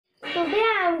Today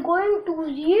I am going to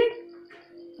read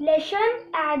lesson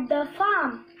at the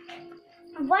farm.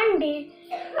 One day,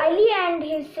 Ali and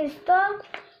his sister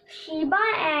Shiba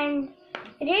and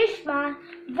Reshma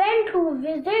went to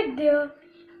visit their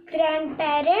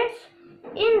grandparents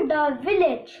in the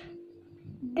village.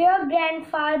 Their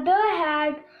grandfather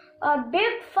had a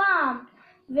big farm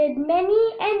with many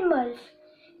animals.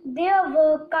 There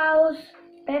were cows,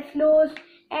 buffaloes,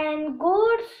 and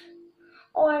goats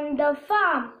on the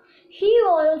farm. He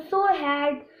also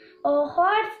had a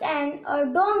horse and a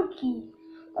donkey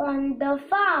on the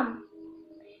farm.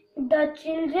 The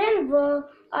children were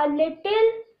a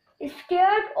little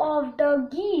scared of the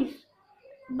geese,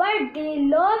 but they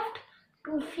loved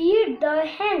to feed the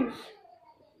hens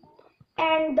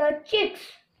and the chicks.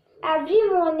 Every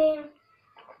morning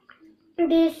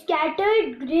they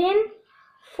scattered grain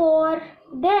for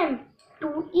them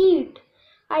to eat.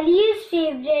 Ali's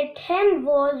favorite hen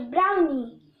was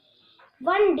Brownie.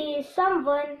 One day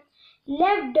someone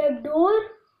left the door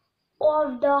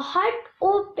of the hut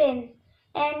open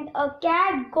and a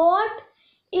cat got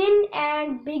in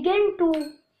and began to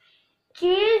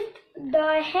chase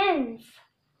the hens.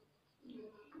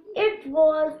 It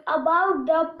was about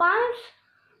to pounce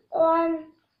on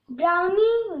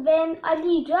Brownie when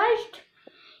Ali rushed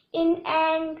in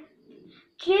and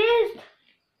chased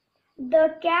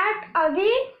the cat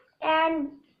away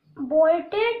and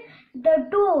bolted the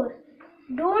door.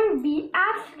 "Don't be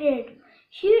afraid,"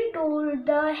 he told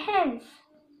the hens.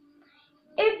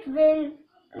 "It will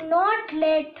not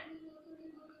let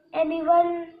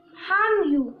anyone harm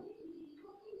you."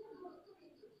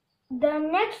 The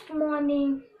next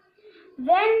morning,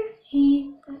 when he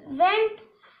went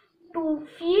to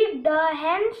feed the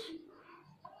hens,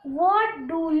 what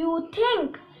do you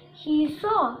think he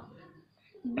saw?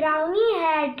 Brownie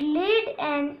had laid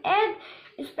an egg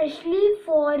especially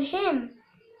for him.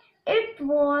 It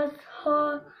was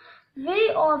her way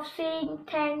of saying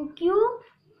thank you,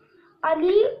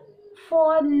 Ali,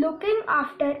 for looking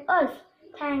after us.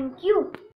 Thank you.